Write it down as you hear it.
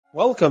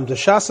Welcome to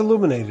Shas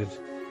Illuminated.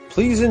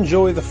 Please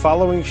enjoy the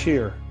following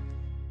shir.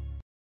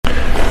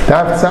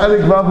 Daf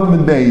Tzadik Vav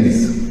and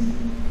Beis.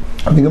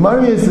 The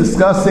Gemara is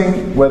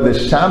discussing whether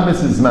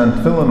Shabbos is man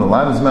tefillin or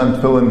lav is man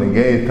tefillin,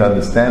 negate to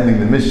understanding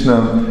the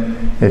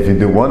Mishnah, if you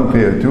do one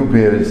pair or two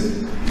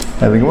pairs.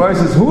 And the Gemara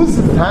says, who's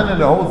the Tana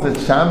that holds that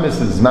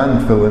Shabbos is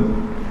man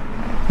tefillin?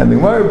 And the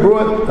Gemara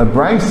brought a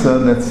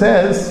brisa that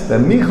says that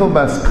Michal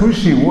bas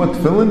Kushi wore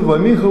tefillin, v'lo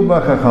Michal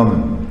ba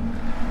Chachamim.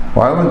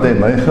 Why weren't they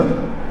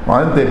meicha?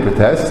 Why didn't they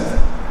protest?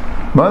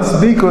 Must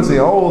be because he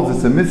holds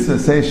it's a mitzvah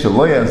say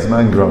shaloya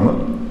zman grama,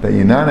 that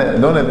you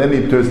don't have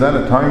any, there's not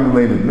a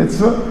time-related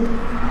mitzvah,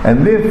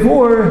 and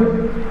therefore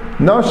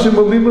nashim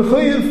will be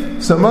mechuyev.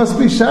 So must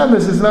be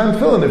Shabbos is man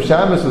tefillin. If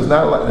Shabbos was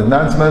not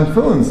zman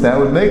tefillin, that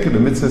would make it a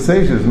mitzvah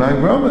say zman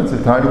grama. It's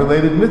a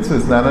time-related mitzvah.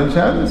 It's not on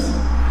Shabbos.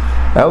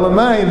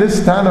 Elamai,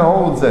 this Tana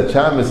holds that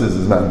Shabbos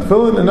is zman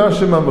tefillin and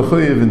nashim are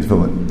mechuyev in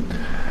tefillin.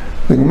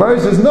 The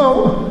Gemara says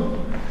no.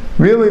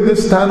 Really,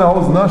 this Tana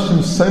holds Nashim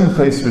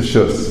Semches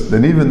V'Shus,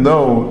 that even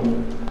though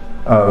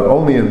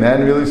only a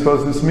man really is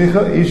supposed to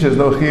smicha, Isha has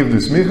no chiv to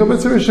smicha, but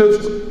it's a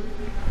V'Shus.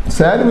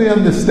 So how do we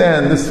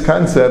understand this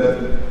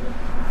concept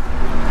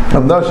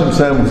of Nashim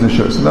Semches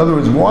V'Shus? In other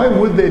words, why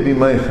would they be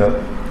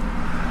meicha?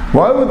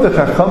 Why would the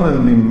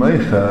Chachamim be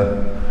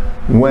meicha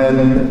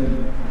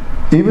when,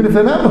 even if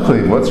they're not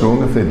mechuyev, what's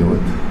wrong if they do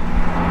it?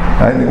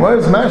 And why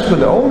is mashma?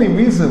 The only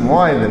reason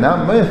why they're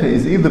not meicha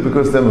is either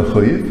because they're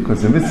mechuyev,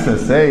 because the mitzvah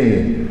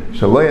say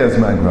shaloya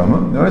zman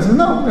grama. No, I said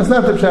no, that's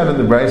not the pshat of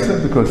the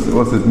brisa, because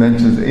also it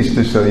mentions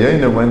ishta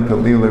shalyena went to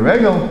lila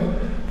regel,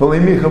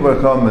 v'leimicha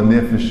b'cham, and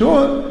there for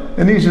sure,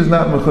 and isha is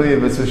not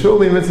mechuyev. It's for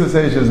surely mitzvah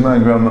say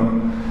zman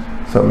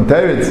grama. So in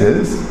Torah it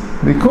says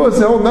because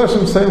the whole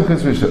nashim same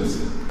k'zvishas.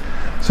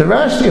 So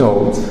Rashi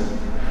holds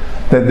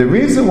that the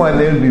reason why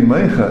they would be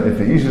meicha if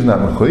the isha is not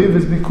mechuyev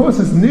is because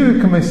it's near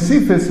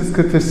k'meisifis, it's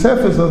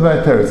k'tesefes of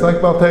v'ayter. It's like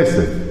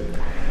balteisif.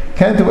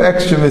 Can't do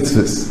extra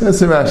mitzvahs. That's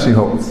what Rashi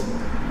holds.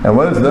 And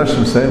what does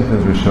Nashim say in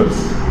Rishus?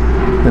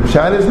 The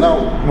pshat is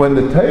no. When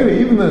the Torah,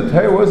 even though the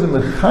Torah wasn't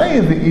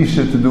mechayev the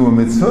isha to do a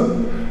mitzvah,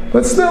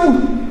 but still,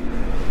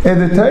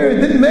 and the Torah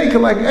didn't make it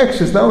like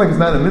extra. It's not like it's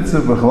not a mitzvah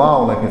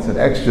b'chalal, like it's an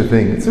extra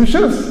thing. It's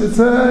Rishus. It's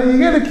you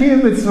get a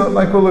kiyum mitzvah,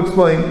 like we'll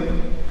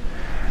explain.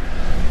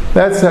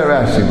 That's how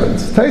Rashi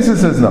learns. Taisa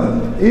says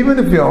no. Even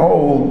if you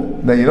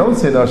hold that you don't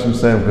say Nashim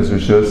Sayim because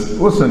Rishus,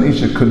 also an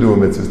isha could do a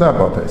mitzvah. It's not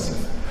about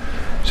Taisa.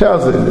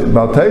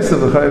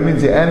 Baltaisa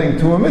means you're adding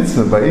to a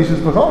mitzvah. By Isha's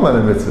B'chal not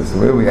a mitzvah. So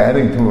where are we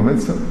adding to a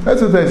mitzvah? That's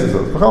what Taisa says.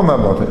 B'chal not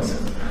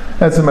Baltaisa.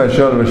 That's what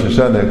Marshal Rosh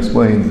Hashanah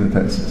explains the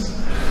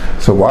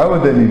Taisa. So why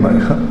would they be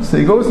meicha? So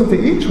he goes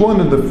into each one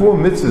of the four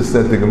mitzvahs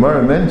that the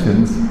Gemara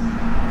mentions.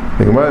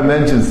 The Gemara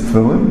mentions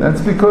tefillin.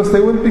 That's because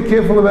they wouldn't be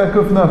careful about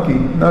guf naki.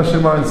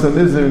 Nashimar and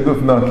Sanizir and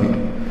guf naki.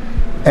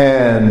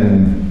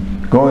 And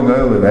going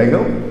oil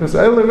regel, because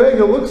oil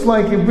regel looks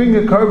like you bring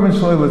a carbon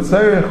shloil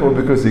tzarech, or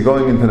because you're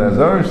going into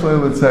nazar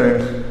shloil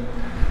tzarech,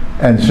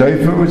 and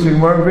shayfer, which the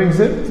Gemara brings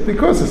in, it's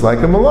because it's like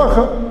a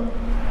malacha,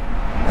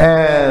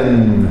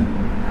 and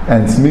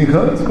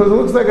smicha, it's because it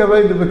looks like a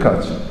vayda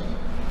v'kacha.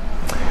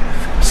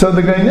 So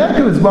the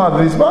Gainyakim is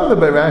bothered. He's bothered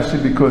by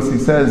Rashi because he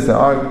says there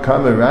are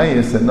kamer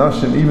rayis and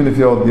nashim, even if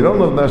you don't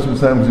know nashim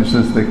sayim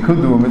k'shus, they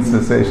could do a mitzvah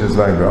seishes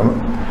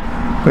v'agrama.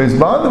 But he's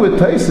bothered with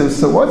Taisus,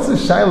 so what's the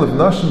shail of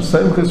Nashim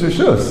Seimchas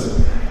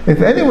Rishus?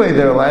 If anyway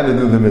they're allowed to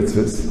do the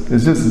mitzvahs,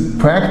 there's just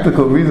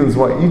practical reasons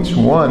why each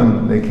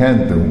one they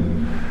can't do.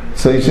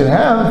 So you should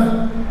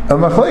have a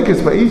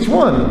machlekes by each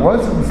one.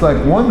 It's like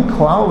one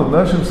klal of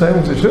Nashim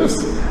Seimchas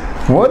Rishus.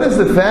 What is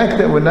the fact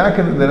that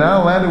they're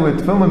not allowed to wear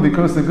tefillin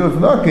because they're good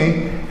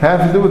naki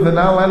have to do with they're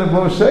not allowed to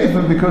blow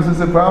shofar because there's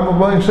a problem of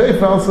blowing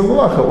shofar al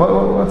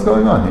malacha? What's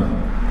going on here?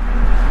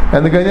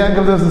 And the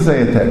Ganyankov doesn't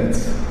say a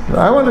teretz.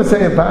 I want to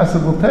say a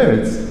possible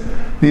teretz.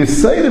 The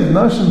aside of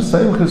Nashim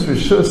Seimchas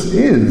Rishus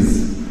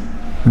is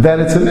that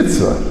it's a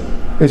mitzvah.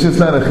 It's just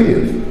not a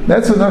chiyuv.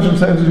 That's what Nashim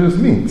Seimchas Rishus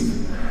means.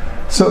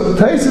 So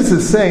Taisus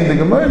is saying the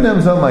Gemara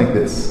names on like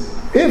this: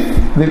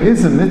 if there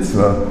is a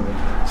mitzvah,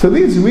 so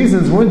these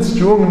reasons weren't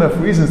strong enough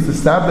reasons to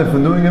stop them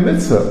from doing a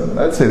mitzvah.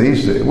 Let's say the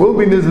isha it will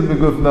be nizid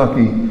beguf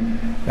naki,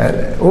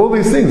 and all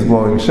these things,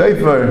 blowing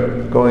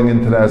shofar, going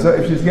into the azar.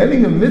 If she's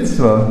getting a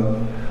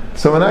mitzvah,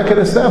 so we're not going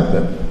to stop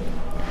them.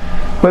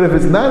 But if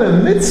it's not a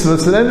mitzvah,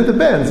 so then it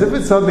depends. If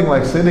it's something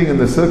like sitting in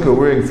the sukkah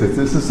wearing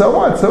tzitzis, so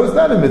what? So it's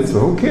not a mitzvah.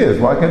 Who cares?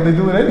 Why can't they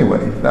do it anyway?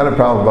 It's not a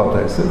problem about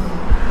Taisif.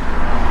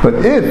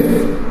 But if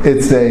it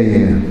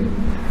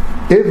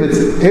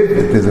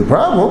is a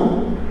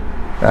problem,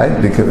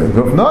 right? Because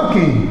of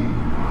naki,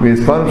 we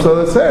respond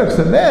to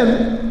so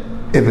then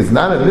if it's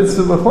not a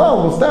mitzvah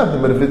b'chlal, we'll stop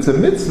them. But if it's a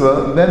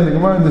mitzvah, then the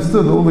Gemara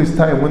understood all this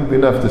time wouldn't be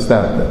enough to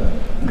stop them.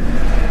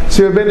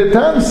 So Rabbi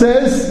Aharon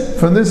says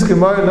from this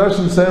Gemara,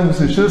 Nashim Sayim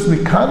Rishus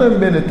Mikanem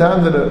Ben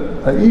Aharon that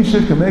an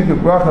isha can make a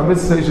bracha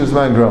mitzvah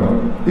zman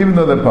grama, even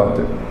though they're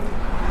parted,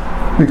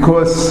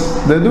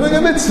 because they're doing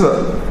a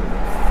mitzvah.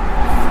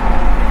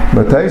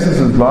 But Taisus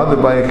is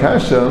bothered by a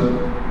kasha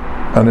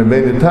on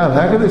Rabbi Aharon.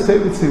 How can they say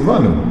with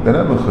sivanim? They're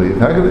not mechuyev.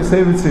 How can they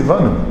say with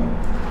sivanim?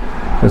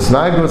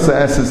 Svagos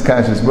asks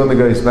Kashas when the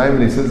guy is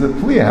and he says that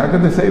how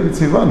could they say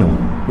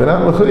Vitzivanu? They're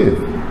not L'chuyev.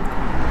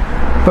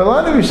 But a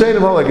lot of Rishonim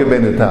hold like a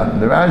Beinatam.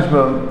 The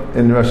Rashba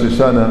in Rosh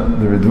Hashanah,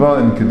 the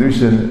Ridva in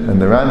Kedushin,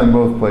 and the Ran in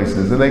both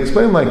places, and they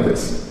explain like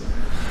this.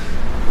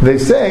 They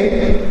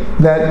say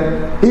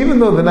that even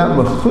though they're not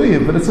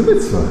L'chuyev, but it's a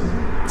mitzvah.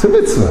 It's a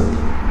mitzvah.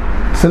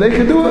 So they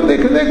can do it, they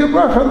can make a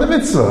bracha on the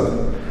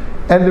mitzvah.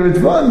 And the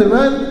Ridva and the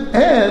Ran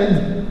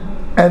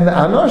and the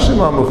Anoshim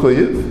are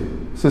M'chuyev.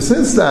 So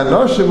since the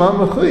Anoshim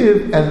are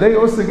M'chuyev, and they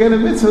also get a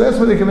mitzvah, that's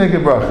when they can make a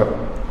bracha.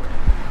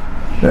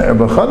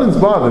 Rabbi Chanan's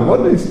bothered. What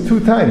are these two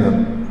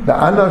times? The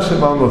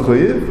Anoshim are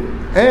M'chuyev,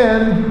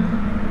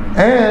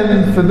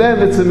 and for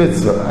them it's a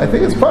mitzvah. I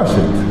think it's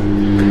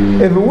pashut.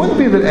 If it wouldn't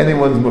be that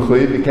anyone's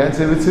M'chuyev, you can't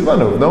say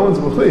Vitzivanu. If no one's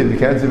M'chuyev, you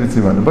can't say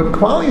Vitzivanu. But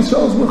Klal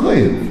Yisrael is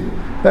M'chuyev.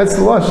 That's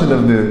the lashon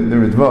of the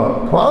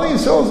Ritva. Klal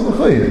Yisrael is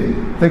M'chuyev.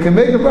 They can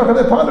make a bracha,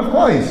 they're part of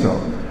Klal Yisrael.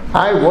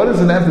 What does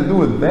it have to do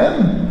with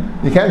them?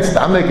 You can't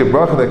stop make a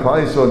bracha that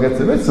Klal Yisrael gets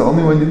a mitzvah,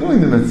 only when you're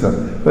doing the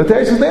mitzvah. But they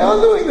are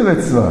doing the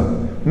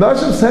mitzvah.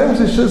 Nashim Sayim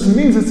Zeshus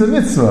means it's a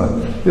mitzvah.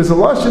 There's a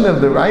lashon of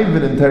the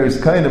Raven in Teres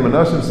Kainim, and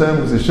Nashim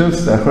Sayim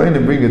Zeshus, the Achrein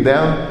bring it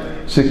down.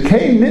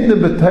 Shekei nitna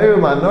b'Torah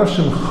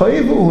la'Nashim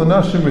chayivu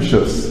u'Nashim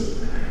rishus.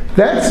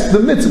 That's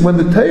the mitzvah. When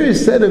the Torah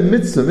said a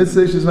mitzvah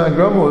Yishus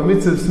Ma'agrama, or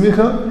mitzvah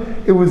Smicha,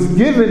 it was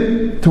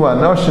given to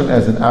Anashim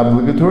as an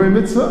obligatory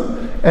mitzvah,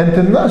 and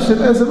to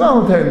Nashim as a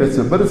voluntary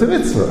mitzvah, but it's a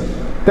mitzvah.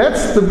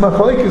 That's the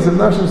machlekes of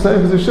Nashim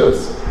Sayim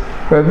Zeshus.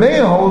 Rav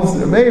Meir holds,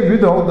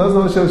 doesn't hold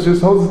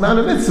just holds it's not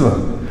a mitzvah.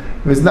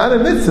 If it's not a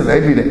mitzvah,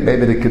 maybe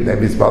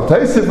it's Baal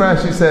Taisif.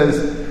 Rashi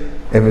says,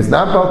 if it's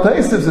not Baal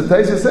Taisif, the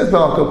Taisif says,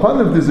 Baal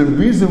Kopanim, there's a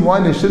reason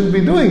why they shouldn't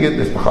be doing it.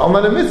 It's B'chal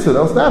not a mitzvah,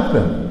 they'll stop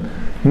them.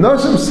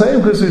 Nashim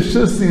saying because it's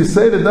just, you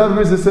say the Davar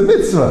it's a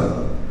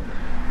mitzvah.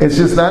 It's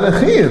just not a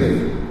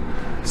chiyuv.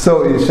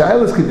 So,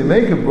 Yishailas, could you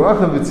make a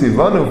bracha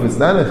v'tzivanu if it's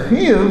not a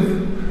chiyuv?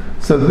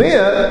 So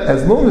there,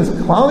 as long as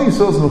Klal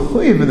Yisrael is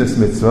mechuyev in this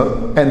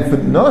mitzvah, and for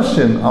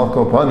Nashim al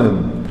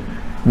Kopanim,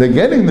 they're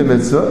getting the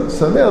mitzvah,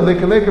 so there they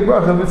can make a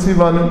bracha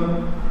v'tzivanu.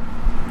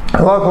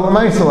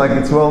 Like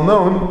it's well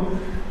known,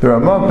 there are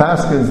more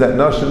paskins that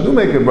Nashim do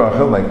make a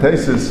bracha, like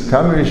Taisus,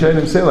 Kamir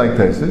Yishenim say like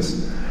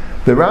Taisus.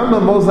 The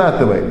Rambam holds not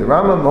the way. The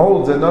Rambam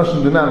holds that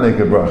Nashim do not make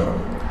a bracha.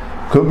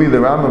 Could be the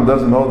Rambam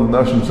doesn't hold the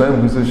Nashim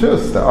Sayim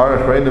Kusishus. The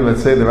Arach Reinim that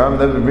say the Rambam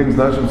never brings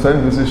Nashim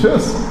Sayim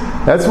Kusishus.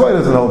 That's why he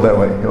doesn't hold that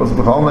way. He holds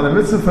the B'chal Man a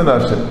mitzvah for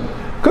Nashim.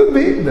 Could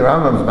be the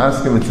Rambam's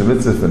asking it's a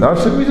mitzvah for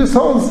Nashim. He just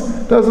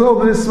doesn't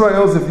hold this way.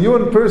 If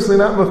you're personally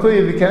not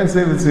mechuyev, you can't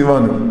say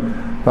Vitzivanu.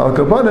 Al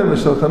Kabanim, the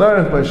Shulchan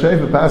Aruch by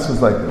Sheifa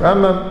paskins like the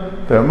Rambam.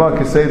 The Ramah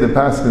can say the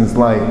paskins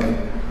like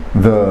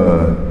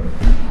the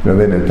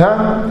Rabbeinu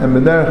Tam, and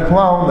B'derech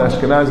Klal, the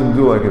Ashkenazim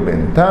do like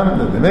Rabbeinu Tam,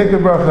 that they make a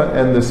bracha,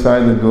 and the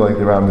Sfardim do like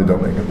the Ram, they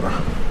don't make a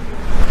bracha.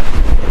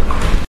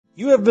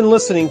 You have been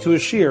listening to a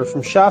shiur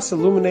from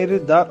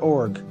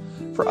shasilluminated.org.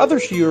 For other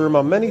shiurim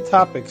on many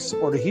topics,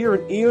 or to hear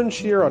an iyun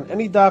shiur on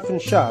any daf in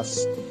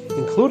Shas,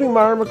 including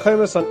Mareh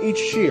Mekomos on each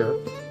shiur,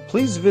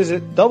 please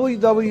visit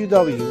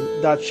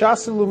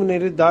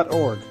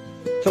www.shasilluminated.org.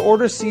 To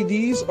order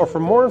CDs or for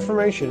more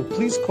information,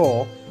 please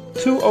call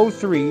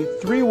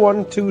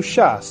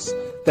 203-312-SHAS.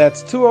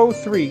 That's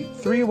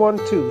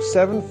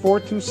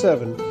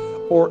 203-312-7427,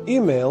 or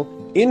email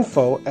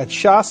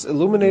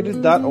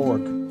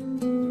info@shasilluminated.org.